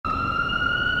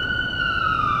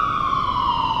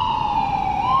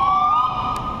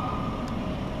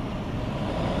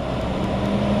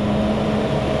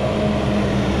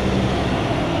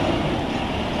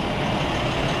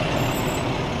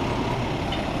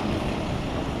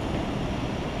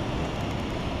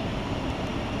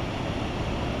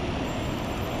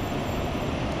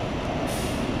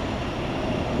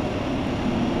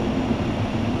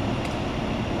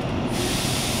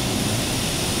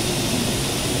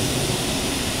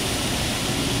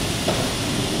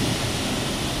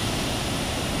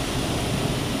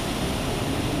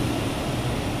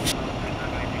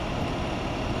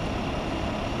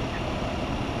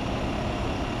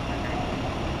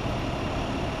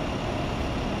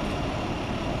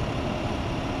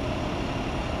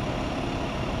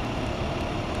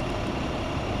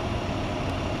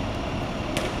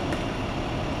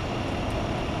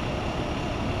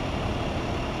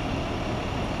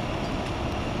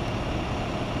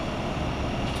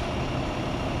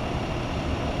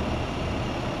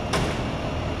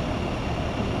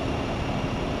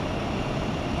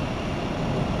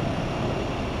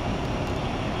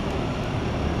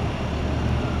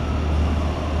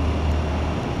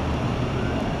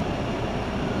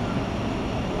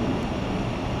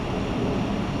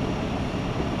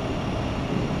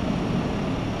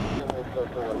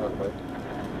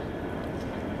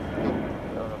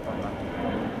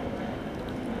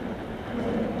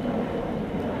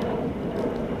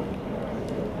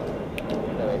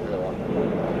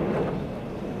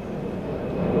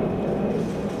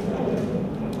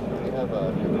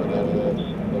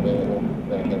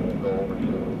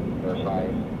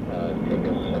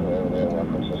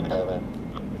I'm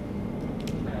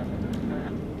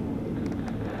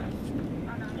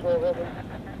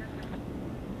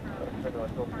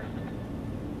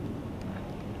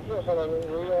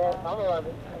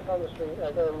on the street.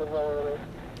 I gotta move on a little bit.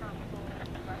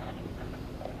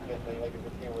 I can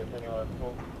continue with anyone at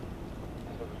school.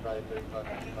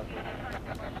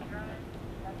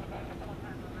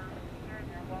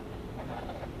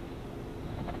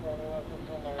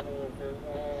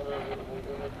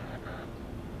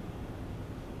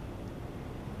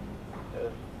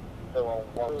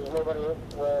 There's nobody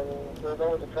when they're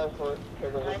going to transport.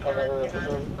 They're going to come over to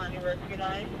Rescue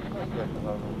 9.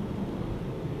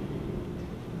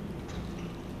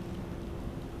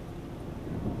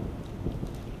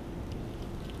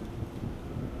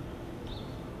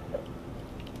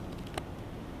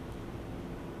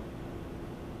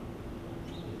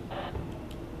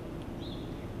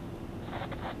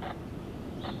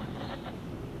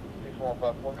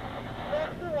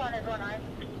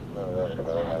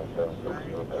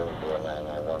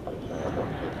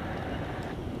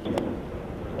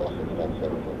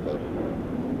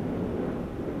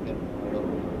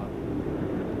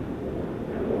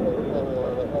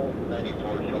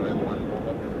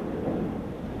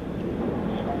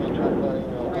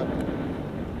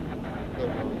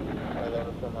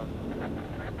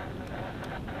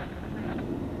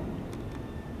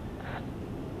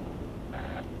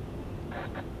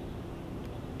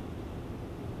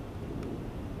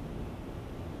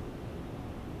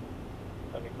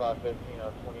 South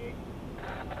 28,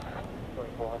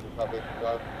 2400 South Basin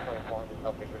Drive, 2400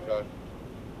 South Basin Drive.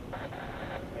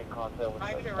 Make contact with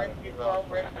the Rescue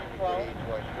 12, Rescue 12.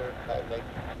 Lake.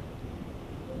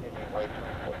 Indian White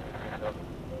 24,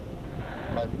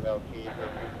 5 female keys,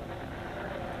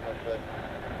 that's it.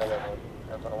 11,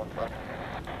 15.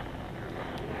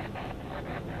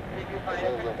 Did you find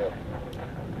it?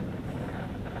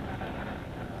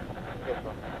 Yes,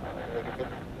 ma'am.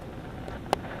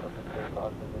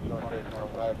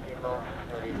 Female,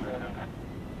 3020.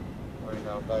 We're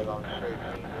now right on straight.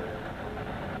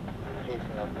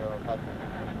 Chasing up there on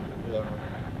 11.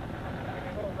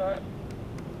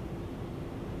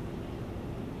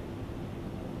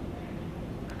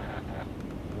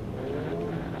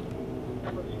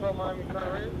 What's Miami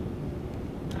car is?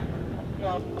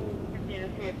 Well, continue to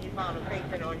see if you found a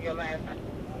patient on your last.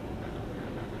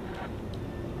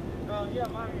 Yeah,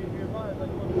 Miami, if you advise, like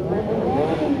what the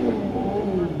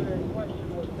person in question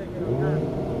was taking a nap.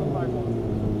 If I want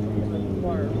to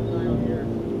inquire, I don't hear.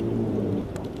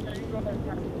 Yeah, you go ahead.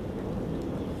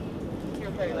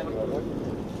 You're okay, let me go.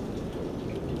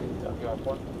 You on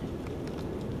point?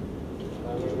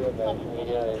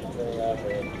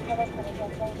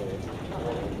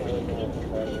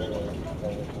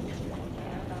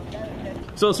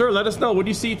 So, sir, let us know. What do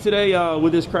you see today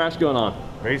with this crash going on?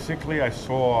 Basically, I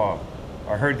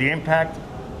heard the impact,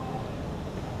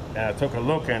 and I took a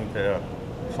look and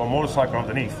saw a motorcycle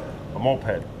underneath, a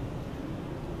moped.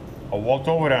 I walked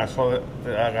over there and I saw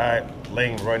that guy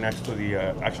laying right next to the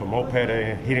actual moped,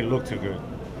 and he didn't look too good.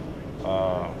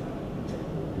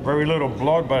 Very little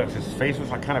blood, but his face was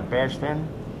like kind of bashed in,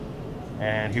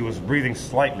 and he was breathing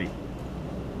slightly.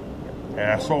 And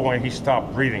I saw when he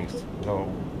stopped breathing, so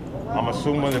I'm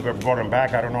assuming they brought him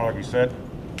back. I don't know, like you said.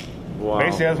 Wow.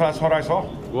 Basically, that's what I saw.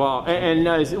 Wow. And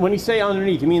when you say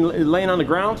underneath, you mean laying on the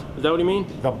ground? Is that what you mean?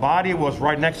 The body was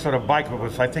right next to the bike.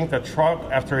 Because I think the truck,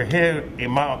 after it hit, it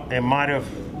might have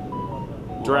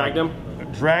dragged him?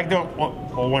 Dragged him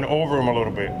or went over him a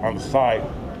little bit on the side.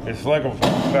 His leg was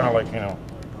kind of like, you know.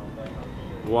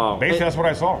 Wow. Basically, that's what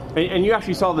I saw. And you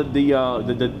actually saw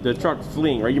the truck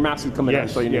fleeing, right? Your mask is coming down,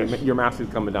 so your mask is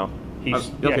coming down.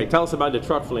 Okay, tell us about the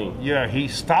truck fleeing. Yeah, he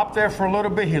stopped there for a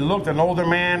little bit. He looked, an older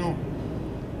man,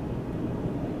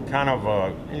 kind of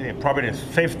probably in his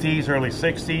 50s, early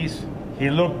 60s. He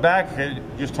looked back, and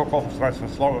just took off nice and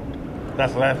slow.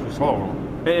 That's the last we saw of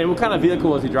him. And what kind of vehicle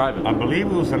was he driving? I believe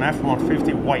it was an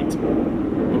F-150 white.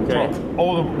 Okay. So,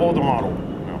 older model.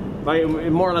 You know. Like,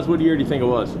 more or less, what year do you think it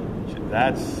was?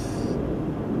 That's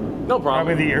no problem.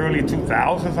 Probably the early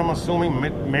 2000s, I'm assuming,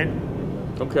 mid.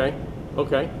 Okay.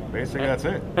 Okay. Basically, that's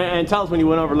it. And tell us when you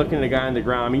went over looking at the guy on the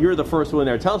ground. I mean, you're the first one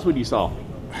there. Tell us what you saw.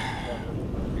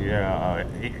 Yeah,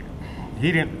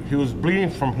 he was bleeding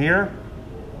from here,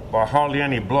 but hardly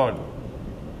any blood.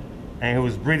 And he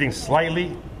was breathing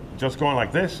slightly, just going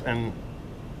like this, and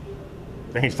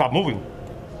then he stopped moving.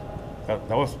 That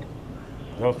was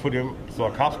pretty. So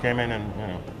the cops came in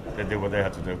and they did what they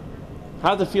had to do.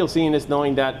 How does it feel seeing this,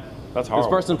 knowing that this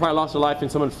person probably lost their life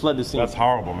and someone fled the scene? That's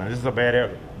horrible, man. This is a bad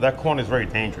area. That corner is very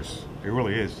dangerous. It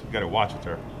really is. You got to watch it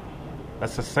there.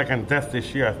 That's the second death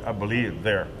this year, I believe,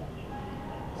 there.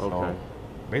 Okay. So,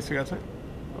 basically, that's it.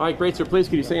 All right, great, sir. Please,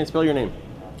 could you say and spell your name?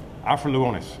 Alfred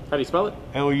Lugones. How do you spell it?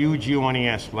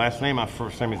 Lugones. Last name, my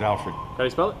first name is Alfred. How do you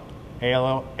spell it?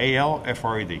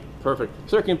 Alfred. Perfect.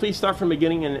 Sir, can you please start from the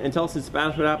beginning and tell us in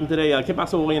Spanish what happened today? ¿Qué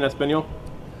pasó hoy en español?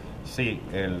 Sí,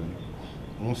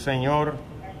 un señor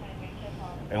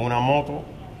en una moto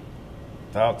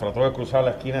trató de cruzar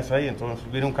las esquinas ahí, entonces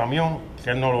vino un camión que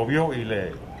él no lo vio y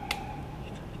le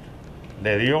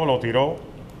dio, lo tiró,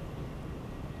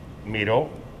 miró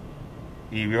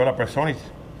y vio a la persona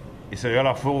y se dio a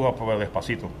la fuga por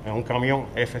despacito en un camión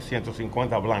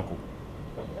F-150 blanco.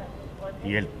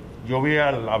 Y yo vi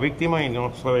a la víctima y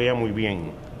no se veía muy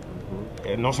bien.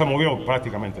 No se movió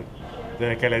prácticamente.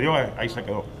 Desde que le dio, ahí se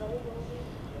quedó.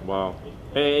 Wow.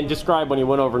 And describe when you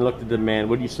went over and looked at the man.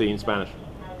 What do you see in Spanish?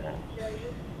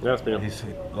 La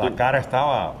cara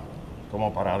estaba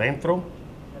como para adentro,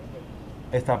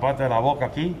 esta parte de la boca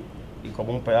aquí y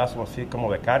como un pedazo así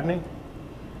como de carne,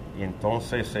 y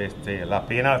entonces la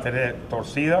pierna la tenía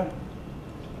torcida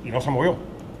y no se movió.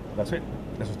 That's it.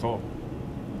 Eso es todo.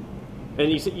 And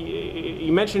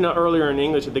you mentioned earlier in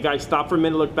English that the guy stopped for a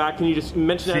minute, looked back. Can you just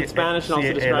mention that in Spanish and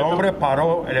also describe el hombre him?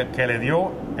 paró, el que le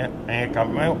dio en el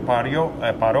camión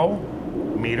paró,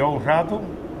 miró un rato,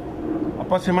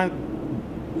 aproximadamente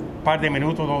un par de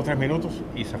minutos, 2 o 3 minutos,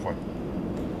 y se fue.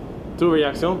 ¿Tu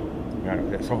reacción? Claro,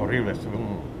 eso es horrible.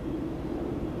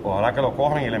 Ojalá que lo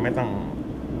cojan y le metan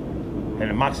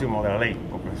el máximo de la ley,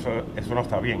 porque eso no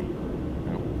está bien.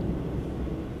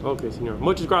 Ok, señor.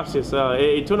 Muchas gracias.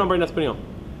 ¿Tu nombre en español?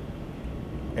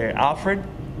 Alfred,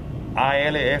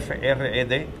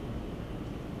 Alfred,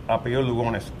 apellido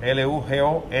Lugones,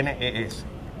 Lugones.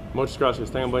 Muchas gracias.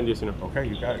 Tengan buen día, señor. Okay,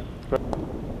 you got it.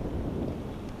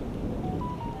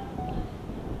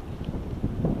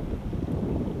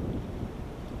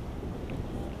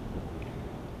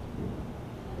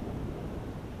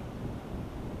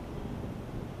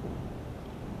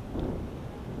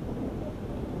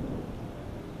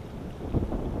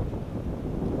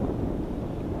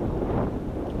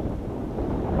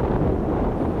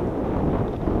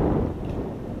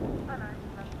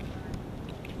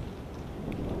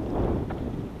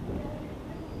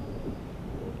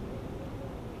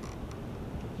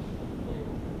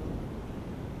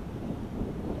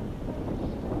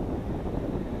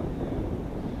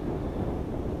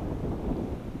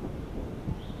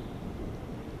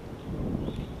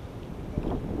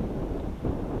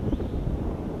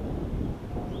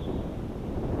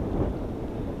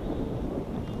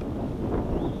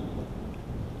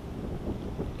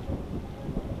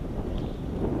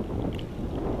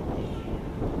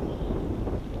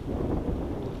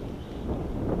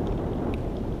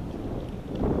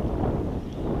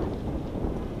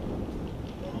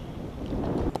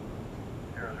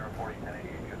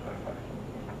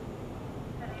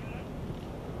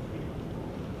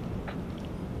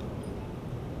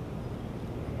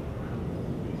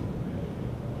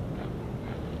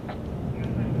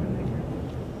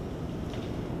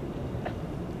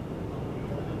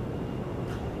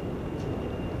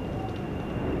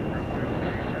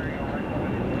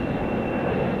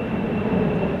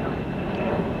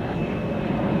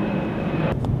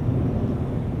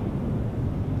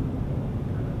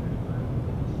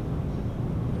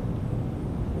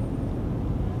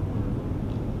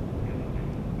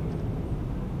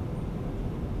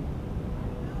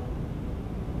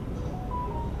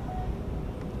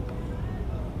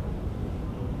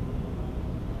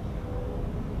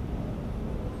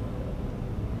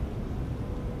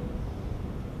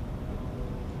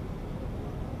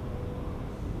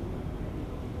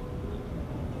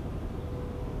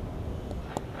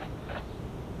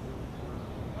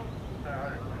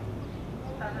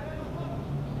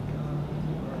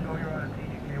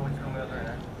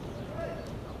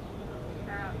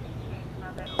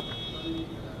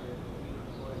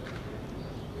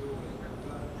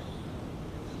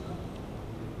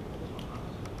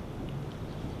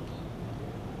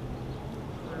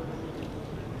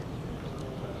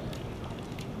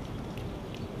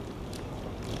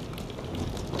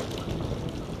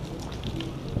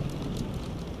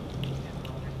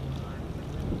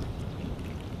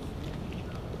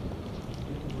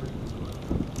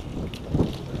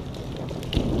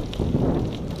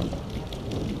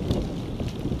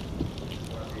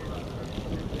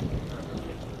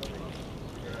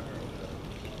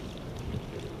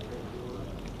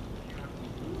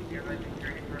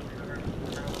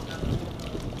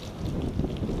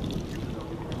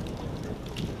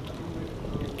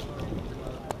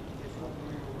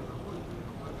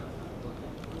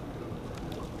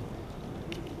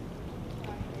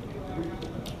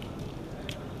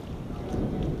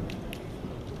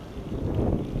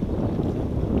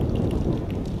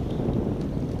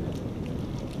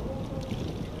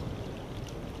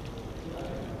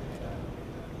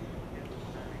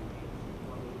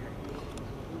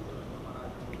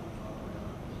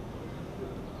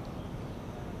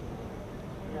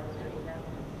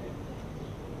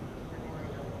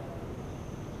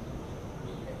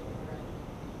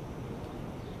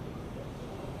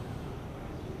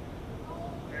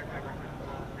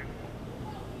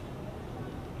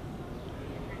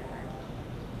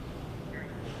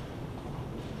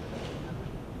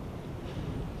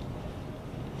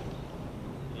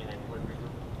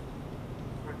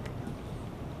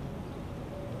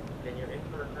 your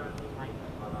 817 license,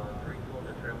 32 on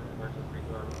the trip, versus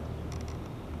 32 on